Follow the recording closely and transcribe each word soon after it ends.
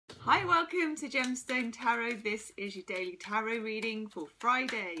Hi, welcome to Gemstone Tarot. This is your daily tarot reading for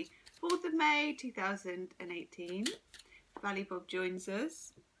Friday, 4th of May 2018. Valley Bob joins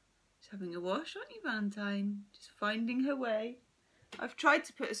us. She's having a wash, aren't you, Valentine? Just finding her way. I've tried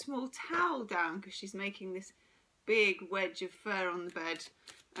to put a small towel down because she's making this big wedge of fur on the bed.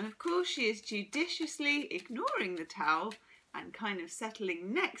 And of course she is judiciously ignoring the towel and kind of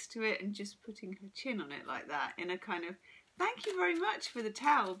settling next to it and just putting her chin on it like that in a kind of thank you very much for the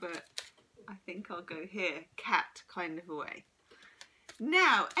towel, but I think I'll go here, cat kind of a way.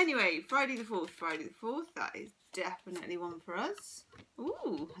 Now, anyway, Friday the 4th, that is definitely one for us.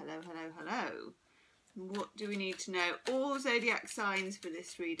 Ooh, hello, hello, hello. What do we need to know? All zodiac signs for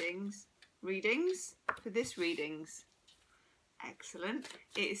this readings. Excellent.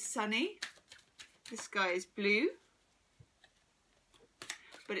 It is sunny. The sky is blue,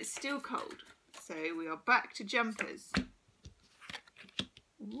 but it's still cold. So we are back to jumpers.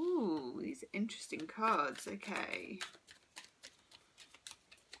 Ooh, these are interesting cards. Okay.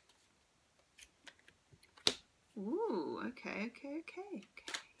 Ooh, okay.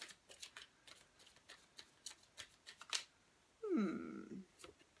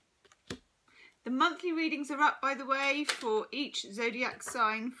 The monthly readings are up, by the way, for each zodiac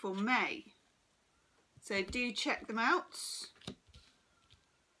sign for May. So do check them out.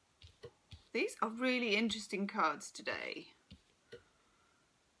 These are really interesting cards today.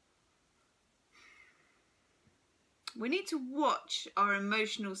 We need to watch our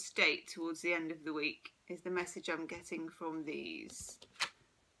emotional state towards the end of the week, is the message I'm getting from these.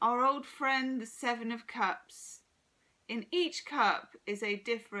 Our old friend, the Seven of Cups. In each cup is a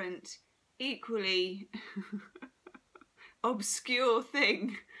different, equally obscure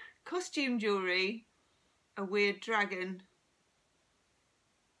thing. Costume jewellery, a weird dragon,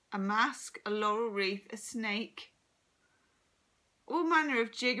 a mask, a laurel wreath, a snake. All manner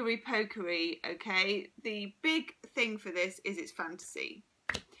of jiggery-pokery, okay? The big thing for this is it's fantasy.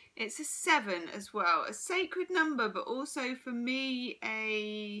 It's a 7 as well, a sacred number, but also for me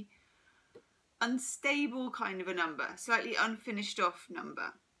a unstable kind of a number, slightly unfinished off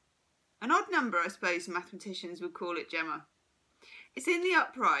number. An odd number, I suppose mathematicians would call it, Gemma. It's in the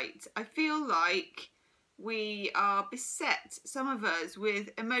upright. I feel like we are beset, some of us, with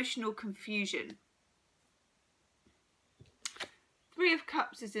emotional confusion. Three of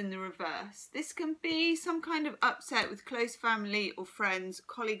Cups is in the reverse. This can be some kind of upset with close family or friends,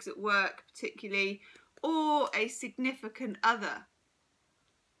 colleagues at work particularly, or a significant other.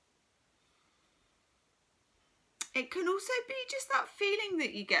 It can also be just that feeling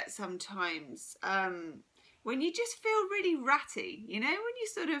that you get sometimes when you just feel really ratty, you know, when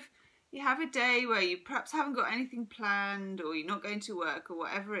you have a day where you perhaps haven't got anything planned, or you're not going to work, or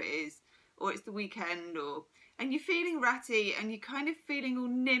whatever it is, or it's the weekend, and you're feeling ratty and you're kind of feeling all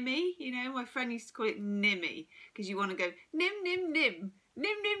nimmy, you know, my friend used to call it nimmy, because you want to go nim, nim, nim,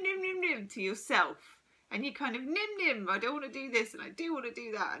 nim, nim, nim, nim, nim to yourself. And you kind of nim, nim, I don't want to do this and I do want to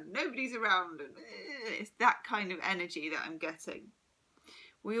do that and nobody's around. And it's that kind of energy that I'm getting.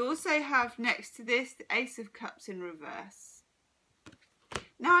 We also have next to this the Ace of Cups in reverse.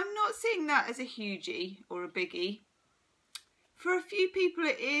 Now I'm not seeing that as a hugie or a biggie. For a few people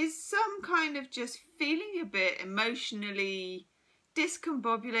it is some kind of just feeling a bit emotionally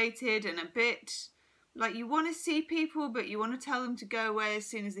discombobulated and a bit like you want to see people but you want to tell them to go away as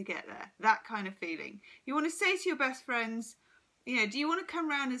soon as they get there. That kind of feeling. You want to say to your best friends, you know, do you want to come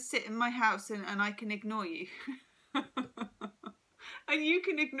round and sit in my house and I can ignore you? And you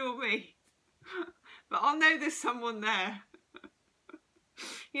can ignore me. But I'll know there's someone there.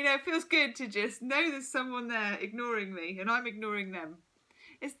 You know, it feels good to just know there's someone there ignoring me and I'm ignoring them.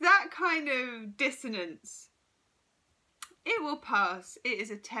 It's that kind of dissonance. It will pass. It is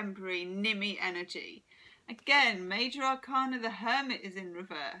a temporary, nimmy energy. Again, Major Arcana, the Hermit is in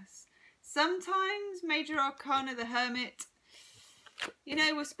reverse. Sometimes Major Arcana, the Hermit, you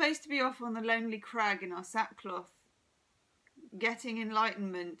know, we're supposed to be off on the lonely crag in our sackcloth, getting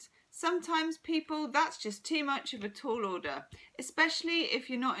enlightenment. Sometimes people, that's just too much of a tall order, especially if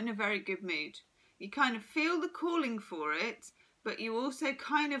you're not in a very good mood. You kind of feel the calling for it, but you also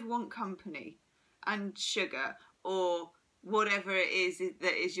kind of want company and sugar or whatever it is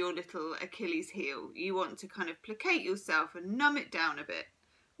that is your little Achilles heel. You want to kind of placate yourself and numb it down a bit.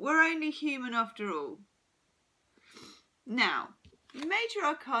 We're only human after all. Now, Major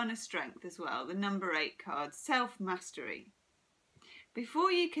Arcana Strength as well, the number 8 card, Self-Mastery.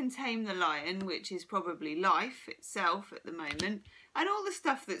 Before you can tame the lion, which is probably life itself at the moment, and all the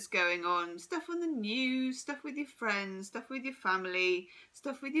stuff that's going on, stuff on the news, stuff with your friends, stuff with your family,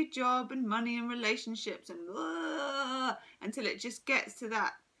 stuff with your job and money and relationships and until it just gets to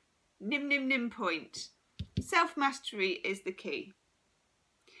that nim point. Self-mastery is the key.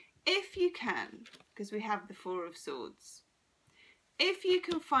 If you can, because we have the Four of Swords, if you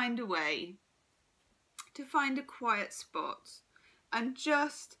can find a way to find a quiet spot, and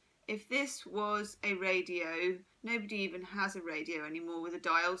just, if this was a radio, nobody even has a radio anymore with a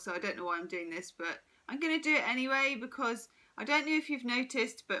dial, so I don't know why I'm doing this, but I'm going to do it anyway, because I don't know if you've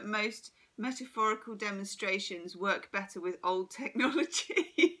noticed, but most metaphorical demonstrations work better with old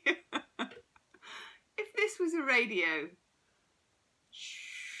technology. If this was a radio,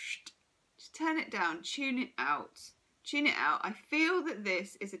 just turn it down, tune it out. Tune it out. I feel that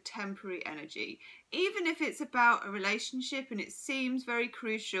this is a temporary energy. Even if it's about a relationship and it seems very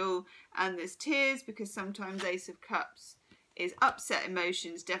crucial and there's tears, because sometimes Ace of Cups is upset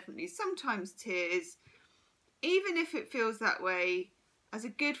emotions, definitely sometimes tears. Even if it feels that way, as a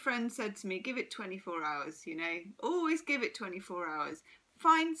good friend said to me, give it 24 hours, you know. Always give it 24 hours.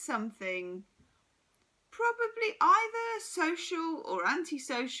 Find something, probably either social or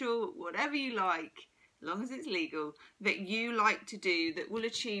antisocial, whatever you like, as long as it's legal, that you like to do that will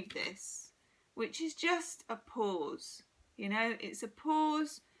achieve this, which is just a pause. You know, it's a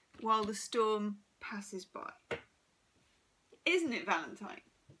pause while the storm passes by. Isn't it Valentine?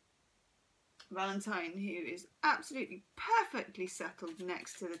 Valentine, who is absolutely perfectly settled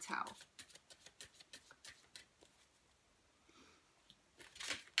next to the towel.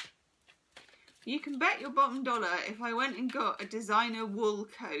 You can bet your bottom dollar if I went and got a designer wool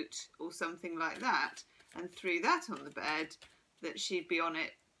coat or something like that and threw that on the bed, that she'd be on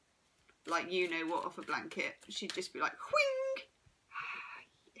it like you know what off a blanket. She'd just be like, whing! Ah,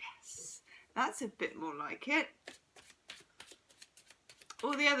 yes, that's a bit more like it.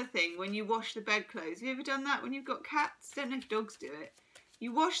 Or the other thing, when you wash the bedclothes. Have you ever done that when you've got cats? Don't know if dogs do it.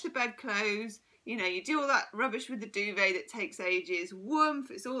 You wash the bedclothes, you know, you do all that rubbish with the duvet that takes ages.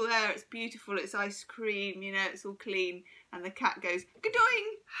 Woomph, it's all there, it's beautiful, it's ice cream, you know, it's all clean. And the cat goes, gadoing!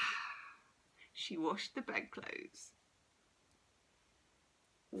 She washed the bedclothes.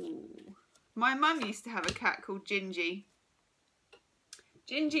 Ooh. My mum used to have a cat called Gingy.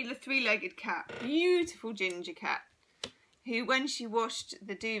 Gingy, the three-legged cat. Beautiful ginger cat. Who, when she washed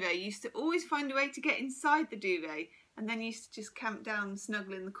the duvet, used to always find a way to get inside the duvet, and then used to just camp down and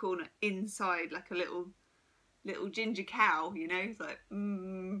snuggle in the corner inside like a little ginger cow, you know. It's like,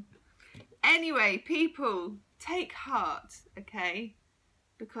 Anyway, people, take heart, okay?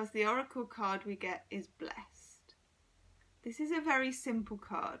 Because the oracle card we get is blessed. This is a very simple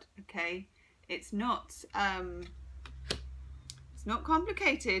card, okay? It's not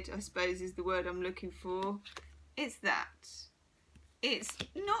complicated, I suppose is the word I'm looking for. It's that. It's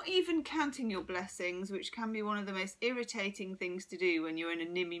not even counting your blessings, which can be one of the most irritating things to do when you're in a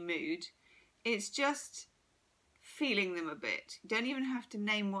nimmy mood. It's just feeling them a bit. You don't even have to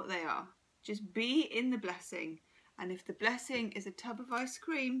name what they are. Just be in the blessing. And if the blessing is a tub of ice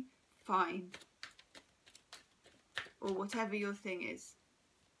cream, fine. Or whatever your thing is.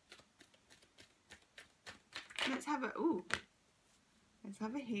 Let's have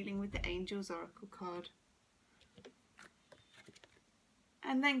a healing with the Angels Oracle card.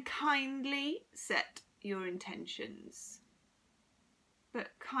 And then kindly set your intentions. But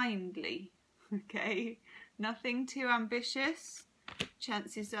kindly, okay? Nothing too ambitious.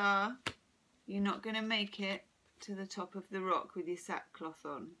 Chances are you're not going to make it to the top of the rock with your sackcloth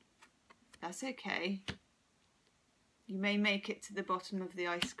on. That's okay. You may make it to the bottom of the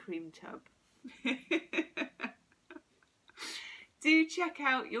ice cream tub. Do check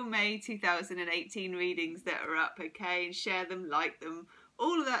out your May 2018 readings that are up, okay? And share them, like them,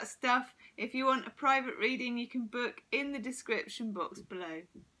 all of that stuff. If you want a private reading, you can book in the description box below.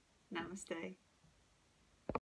 Namaste.